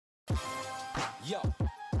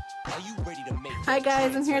Hi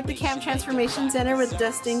guys, I'm here at the Camp Transformation Center with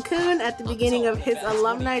Dustin at the beginning of his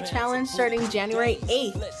Alumni Challenge starting January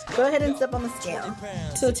 8th. Go ahead and step on the scale.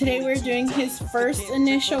 So today we're doing his first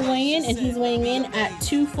initial weigh-in and he's weighing in at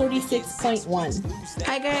 246.1.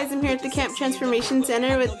 Hi guys, I'm here at the Camp Transformation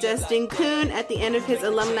Center with Dustin at the end of his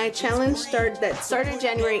Alumni Challenge that started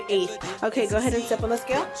January 8th. Okay, go ahead and step on the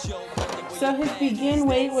scale. So his begin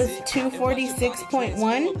weight was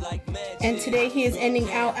 246.1 and today he is ending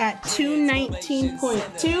out at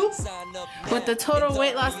 219.2 with a total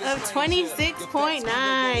weight loss of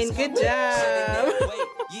 26.9. Good job.